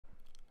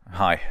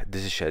Hi,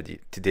 this is Shadi.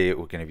 Today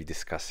we're going to be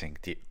discussing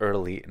the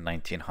early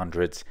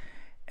 1900s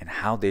and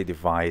how they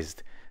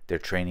devised their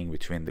training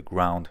between the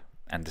ground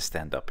and the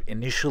stand-up.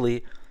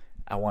 Initially,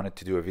 I wanted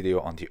to do a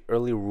video on the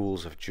early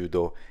rules of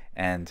Judo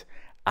and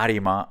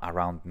Arima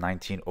around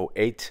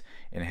 1908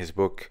 in his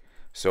book.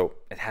 So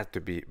it had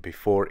to be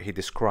before he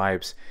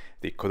describes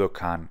the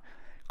Kodokan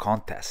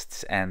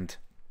contests, and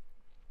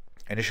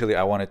initially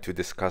I wanted to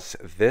discuss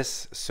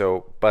this,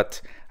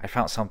 but I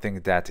found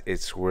something that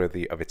is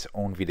worthy of its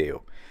own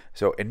video.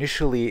 So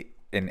initially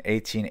in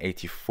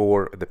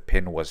 1884 the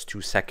pin was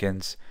 2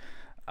 seconds,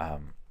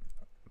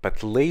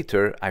 but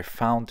later I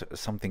found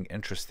something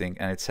interesting,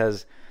 and it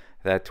says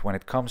that when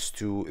it comes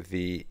to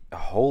the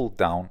hold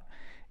down,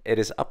 it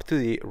is up to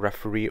the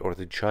referee or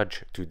the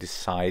judge to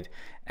decide,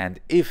 and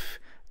if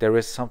there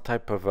is some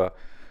type of a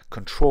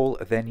control,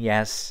 then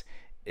yes,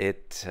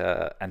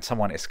 and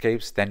someone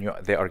escapes, then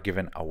they are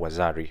given a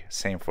wazari.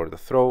 Same for the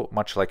throw,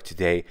 much like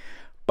today,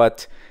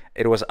 but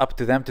it was up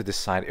to them to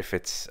decide if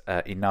it's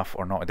enough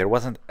or not. There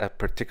wasn't a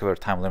particular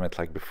time limit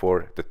like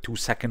before. The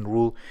 2-second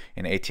rule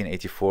in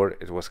 1884,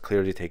 it was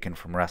clearly taken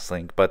from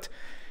wrestling. But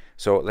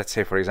so let's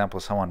say, for example,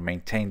 someone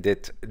maintained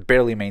it,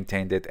 barely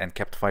maintained it, and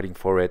kept fighting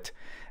for it,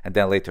 and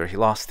then later he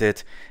lost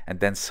it, and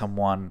then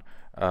someone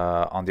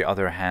on the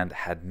other hand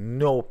had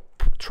no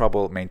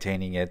trouble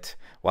maintaining it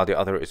while the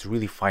other is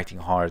really fighting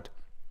hard,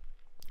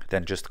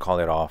 then just call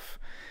it off.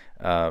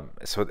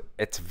 So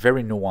it's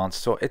very nuanced.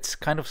 So it's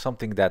kind of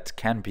something that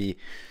can be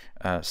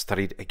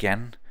studied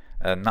again,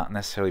 not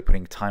necessarily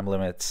putting time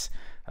limits.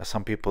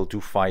 Some people do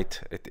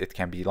fight, it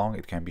can be long,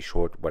 it can be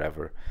short,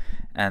 whatever.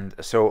 And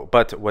so,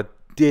 but what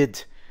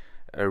did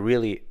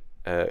really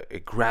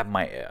grab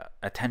my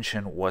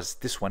attention was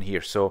this one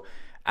here. So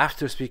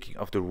after speaking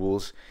of the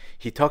rules,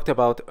 he talked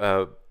about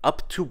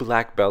up to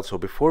black belt. So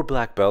before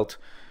black belt,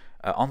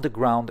 on the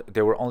ground,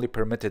 they were only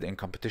permitted in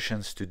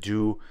competitions to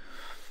do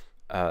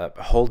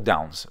hold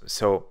downs.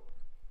 So,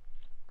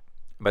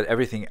 but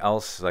everything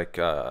else like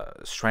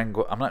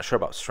strangle, I'm not sure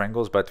about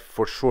strangles, but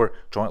for sure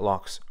joint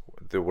locks,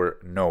 there were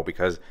no,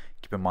 because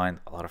keep in mind,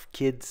 a lot of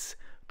kids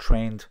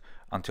trained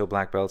until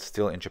black belt.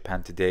 Still in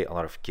Japan today, a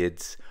lot of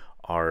kids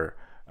are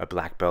a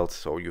black belt,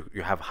 so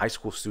you have high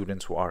school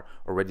students who are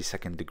already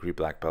second-degree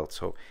black belt.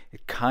 So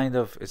it kind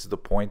of is the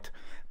point,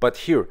 but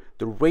here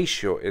the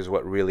ratio is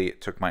what really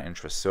took my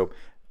interest. So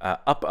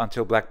up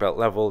until black belt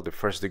level, the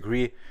first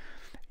degree,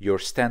 your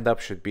stand-up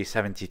should be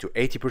 70 to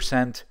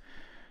 80%,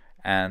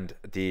 and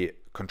the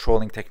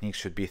controlling techniques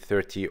should be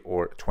 30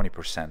 or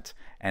 20%,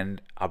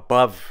 and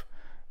above,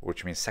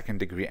 which means second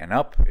degree and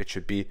up, it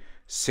should be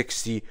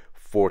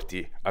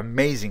 60-40.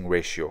 Amazing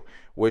ratio,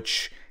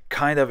 which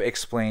kind of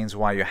explains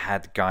why you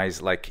had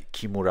guys like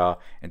Kimura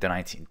in the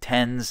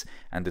 1910s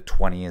and the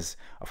 20s.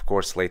 Of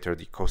course, later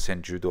the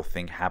Kosen Judo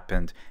thing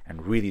happened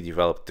and really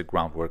developed the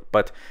groundwork,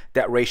 but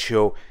that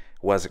ratio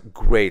was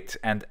great.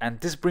 And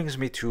this brings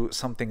me to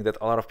something that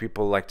a lot of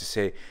people like to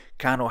say,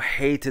 Kano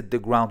hated the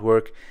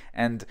groundwork.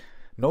 And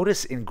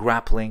notice in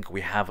grappling we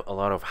have a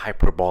lot of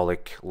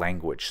hyperbolic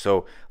language.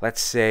 So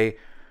let's say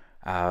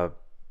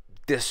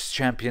this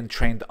champion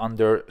trained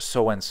under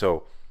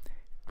so-and-so.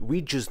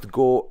 We just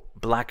go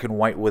black and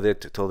white with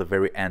it till the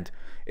very end.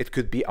 It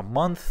could be a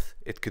month,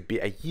 it could be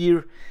a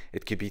year,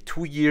 it could be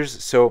 2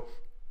 years. So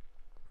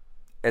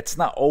it's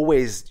not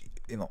always,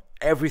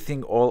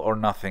 everything all or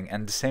nothing.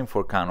 And the same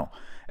for Kano.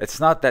 It's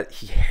not that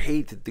he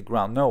hated the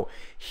ground. No,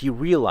 he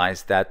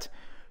realized that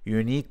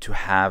you need to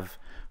have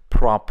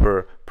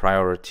proper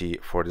priority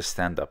for the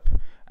stand-up.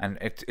 And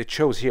it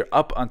shows here,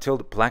 up until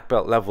the black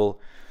belt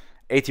level,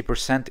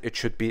 80% it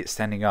should be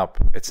standing up.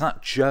 It's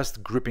not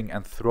just gripping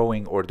and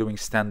throwing or doing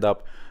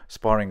stand-up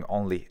sparring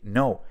only.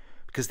 No,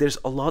 because there's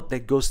a lot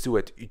that goes to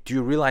it. Do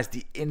you realize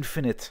the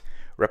infinite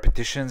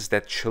repetitions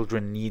that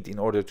children need in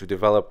order to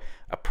develop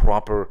a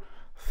proper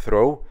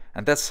throw?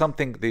 And that's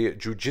something the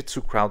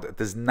jiu-jitsu crowd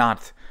does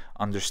not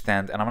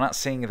understand. And I'm not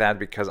saying that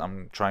because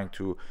I'm trying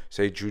to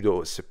say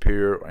judo is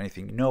superior or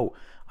anything. No,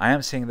 I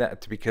am saying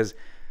that because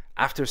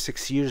after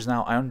 6 years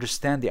now, I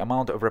understand the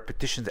amount of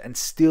repetitions, and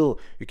still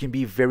you can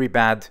be very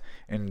bad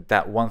in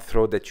that one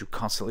throw that you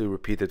constantly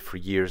repeated for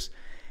years.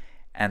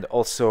 And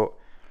also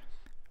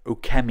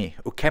ukemi.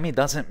 Ukemi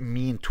doesn't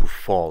mean to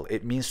fall,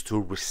 it means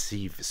to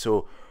receive.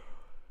 So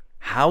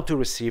how to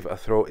receive a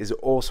throw is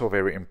also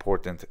very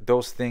important.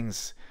 Those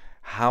things,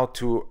 how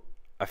to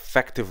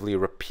effectively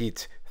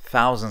repeat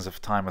thousands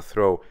of times a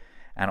throw,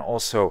 and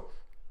also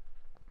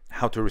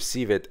how to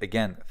receive it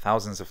again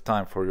thousands of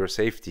times for your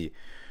safety,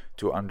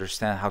 to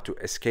understand how to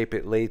escape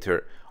it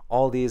later.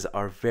 All these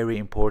are very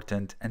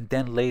important, and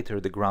then later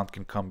the ground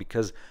can come,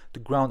 because the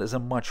ground is a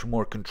much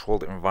more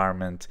controlled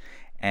environment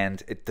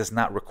and it does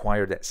not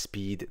require that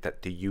speed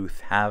that the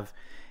youth have,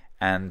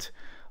 and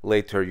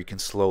later you can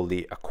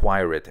slowly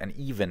acquire it. And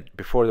even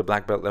before the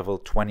black belt level,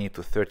 20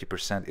 to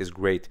 30% is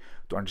great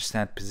to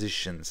understand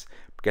positions,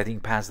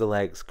 getting past the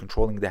legs,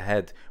 controlling the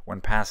head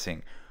when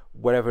passing,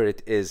 whatever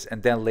it is.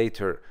 And then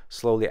later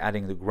slowly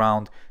adding the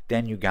ground,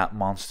 then you got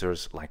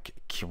monsters like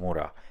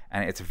Kimura,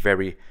 and it's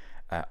very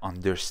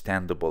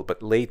understandable.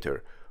 But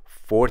later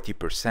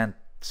 40%.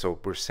 So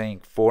we're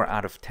saying 4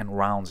 out of 10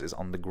 rounds is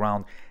on the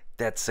ground.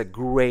 That's a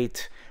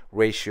great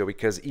ratio,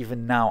 because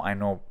even now I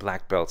know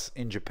black belts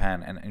in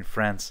Japan and in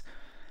France,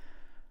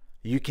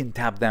 you can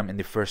tap them in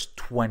the first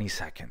 20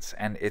 seconds,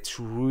 and it's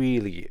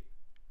really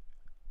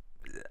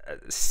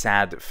a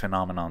sad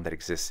phenomenon that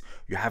exists.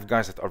 You have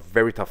guys that are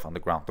very tough on the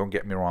ground, don't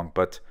get me wrong,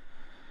 but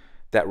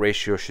that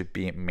ratio should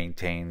be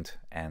maintained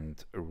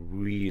and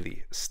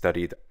really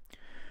studied.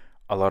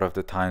 A lot of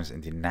the times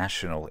in the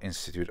National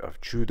Institute of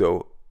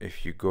Judo,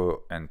 if you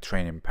go and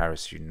train in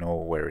Paris, you know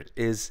where it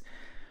is.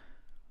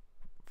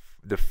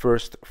 The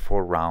first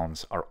 4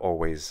 rounds are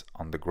always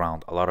on the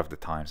ground a lot of the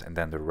times, and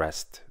then the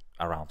rest,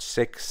 around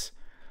 6,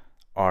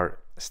 are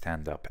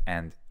stand up,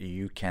 and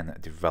you can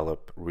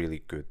develop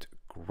really good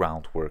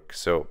groundwork.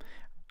 So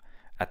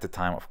at the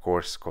time, of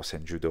course,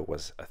 Kosen Judo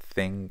was a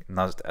thing,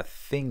 not a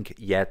thing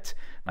yet,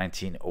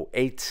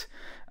 1908.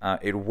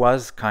 It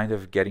was kind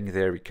of getting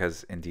there,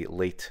 because in the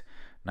late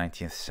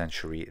 19th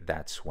century,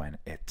 that's when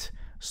it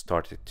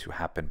started to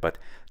happen. But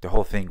the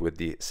whole thing with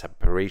the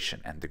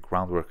separation and the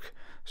groundwork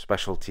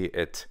specialty,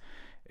 it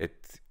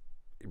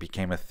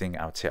became a thing,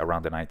 I would say,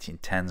 around the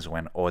 1910s,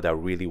 when Oda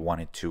really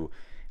wanted to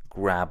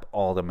grab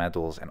all the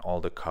medals and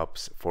all the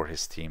cups for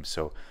his team.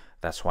 So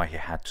that's why he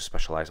had to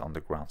specialize on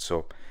the ground.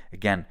 So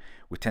again,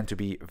 we tend to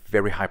be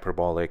very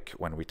hyperbolic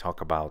when we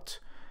talk about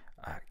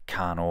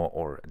Kano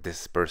or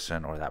this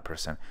person or that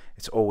person.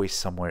 It's always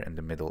somewhere in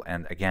the middle.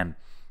 And again,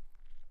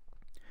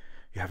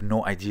 you have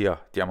no idea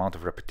the amount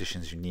of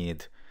repetitions you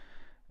need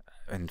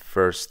in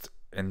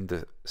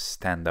the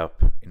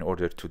stand-up in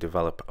order to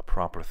develop a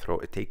proper throw.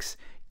 It takes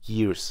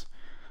years.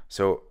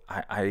 So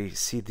I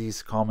see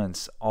these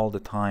comments all the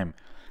time.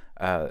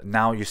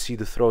 Now you see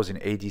the throws in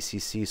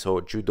ADCC,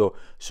 so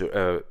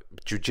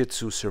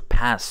Jiu-Jitsu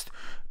surpassed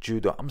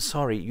Judo. I'm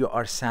sorry, you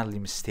are sadly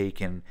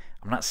mistaken.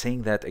 I'm not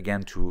saying that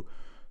again to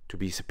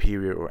be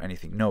superior or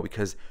anything. No,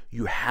 because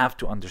you have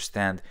to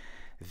understand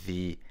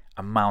the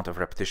amount of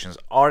repetitions.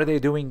 Are they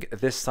doing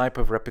this type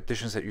of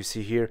repetitions that you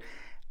see here?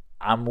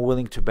 I'm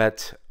willing to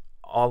bet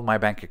all my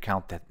bank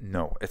account that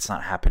no, it's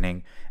not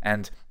happening.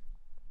 And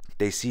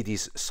they see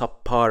these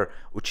subpar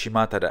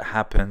uchimata that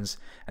happens,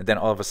 and then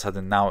all of a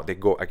sudden now they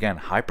go again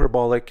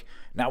hyperbolic.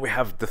 Now we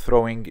have the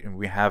throwing and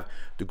we have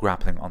the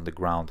grappling on the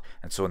ground,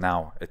 and so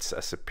now it's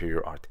a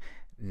superior art.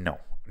 No,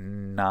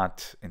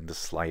 not in the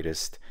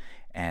slightest.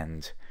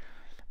 And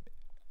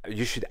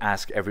you should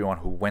ask everyone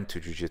who went to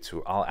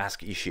jiu-jitsu. I'll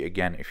ask Ishii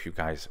again if you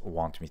guys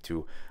want me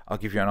to. I'll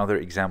give you another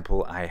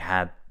example. I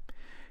had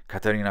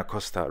Catarina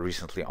Costa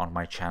recently on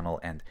my channel,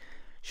 and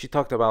she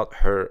talked about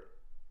her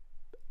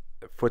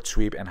foot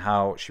sweep and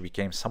how she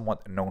became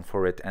somewhat known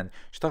for it. And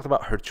she talked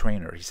about her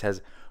trainer. He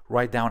says,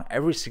 write down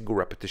every single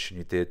repetition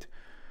you did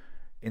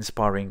in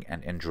sparring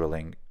and in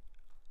drilling,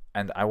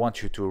 and I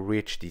want you to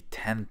reach the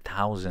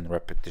 10,000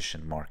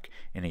 repetition mark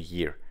in a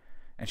year.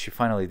 And she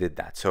finally did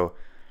that. So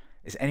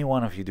is any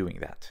one of you doing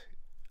that?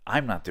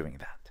 I'm not doing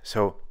that.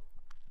 So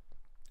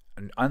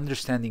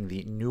understanding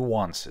the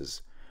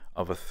nuances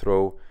of a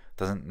throw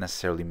doesn't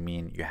necessarily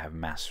mean you have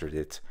mastered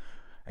it.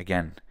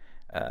 Again,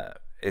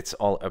 it's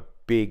all a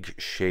big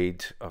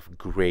shade of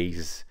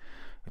grays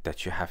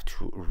that you have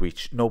to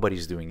reach.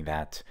 Nobody's doing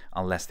that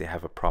unless they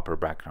have a proper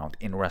background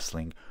in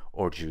wrestling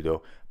or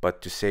judo.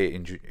 But to say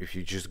if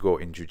you just go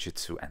in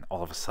jiu-jitsu and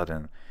all of a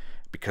sudden,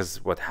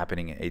 because what's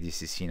happening in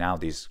ADCC now,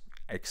 these,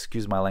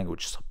 excuse my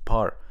language,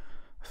 subpar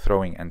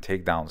throwing and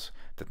takedowns,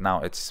 that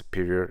now it's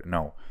superior.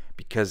 No,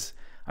 because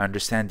I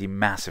understand the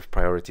massive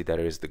priority that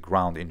it is the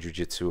ground in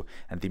jiu-jitsu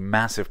and the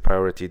massive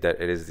priority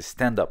that it is the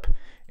stand-up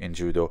in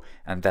judo,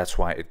 and that's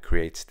why it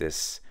creates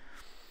this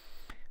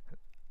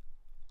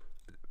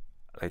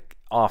like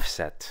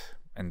offset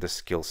in the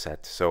skill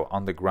set. So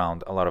on the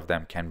ground, a lot of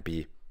them can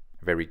be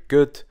very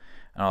good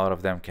and a lot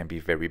of them can be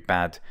very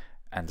bad,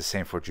 and the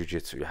same for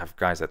jiu-jitsu. You have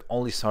guys that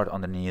only start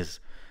on the knees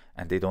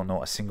and they don't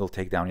know a single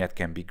takedown yet,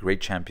 can be great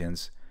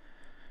champions,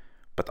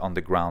 but on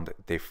the ground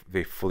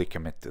they fully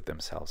commit to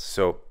themselves.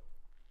 So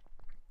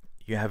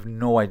you have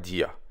no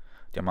idea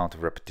the amount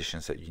of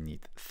repetitions that you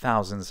need,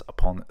 thousands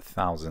upon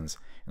thousands,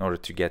 in order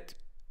to get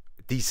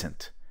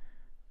decent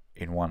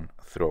in one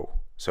throw.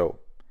 So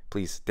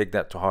please take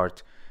that to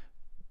heart.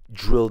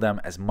 Drill them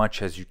as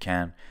much as you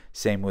can.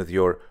 Same with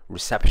your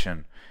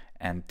reception,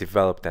 and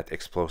develop that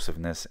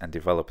explosiveness and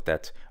develop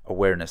that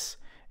awareness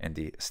in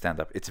the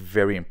stand-up. It's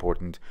very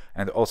important.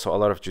 And also, a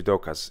lot of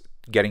judokas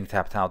getting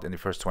tapped out in the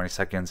first 20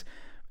 seconds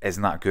is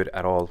not good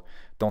at all.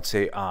 Don't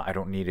say, I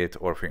don't need it,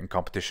 or if you're in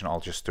competition,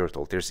 I'll just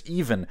turtle. There's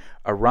even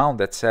a round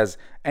that says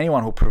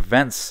anyone who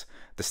prevents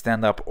the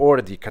stand-up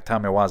or the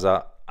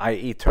katamewaza,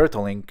 i.e.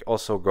 turtling,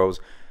 also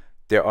goes,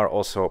 they are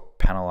also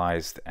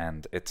penalized,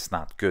 and it's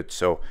not good.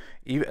 So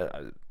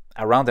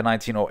around the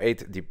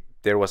 1908,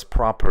 there was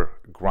proper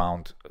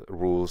ground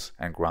rules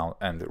and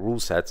rule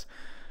sets,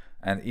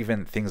 and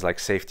even things like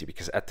safety,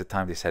 because at the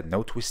time they said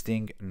no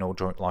twisting, no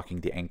joint locking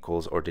the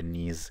ankles or the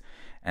knees,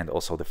 and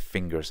also the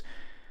fingers.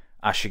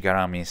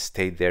 Ashigarami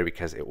stayed there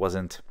because it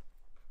wasn't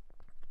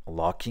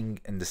locking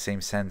in the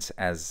same sense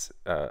as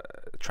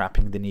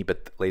trapping the knee,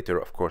 but later,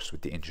 of course,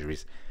 with the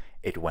injuries,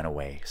 it went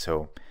away.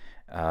 So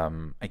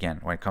again,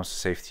 when it comes to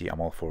safety,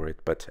 I'm all for it,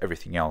 but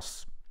everything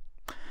else,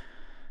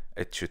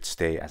 it should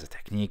stay as a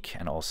technique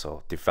and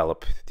also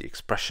develop the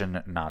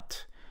expression,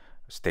 not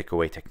take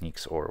away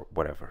techniques or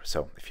whatever.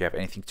 So if you have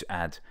anything to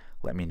add,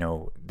 let me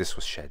know. This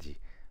was Shadi.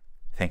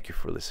 Thank you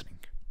for listening.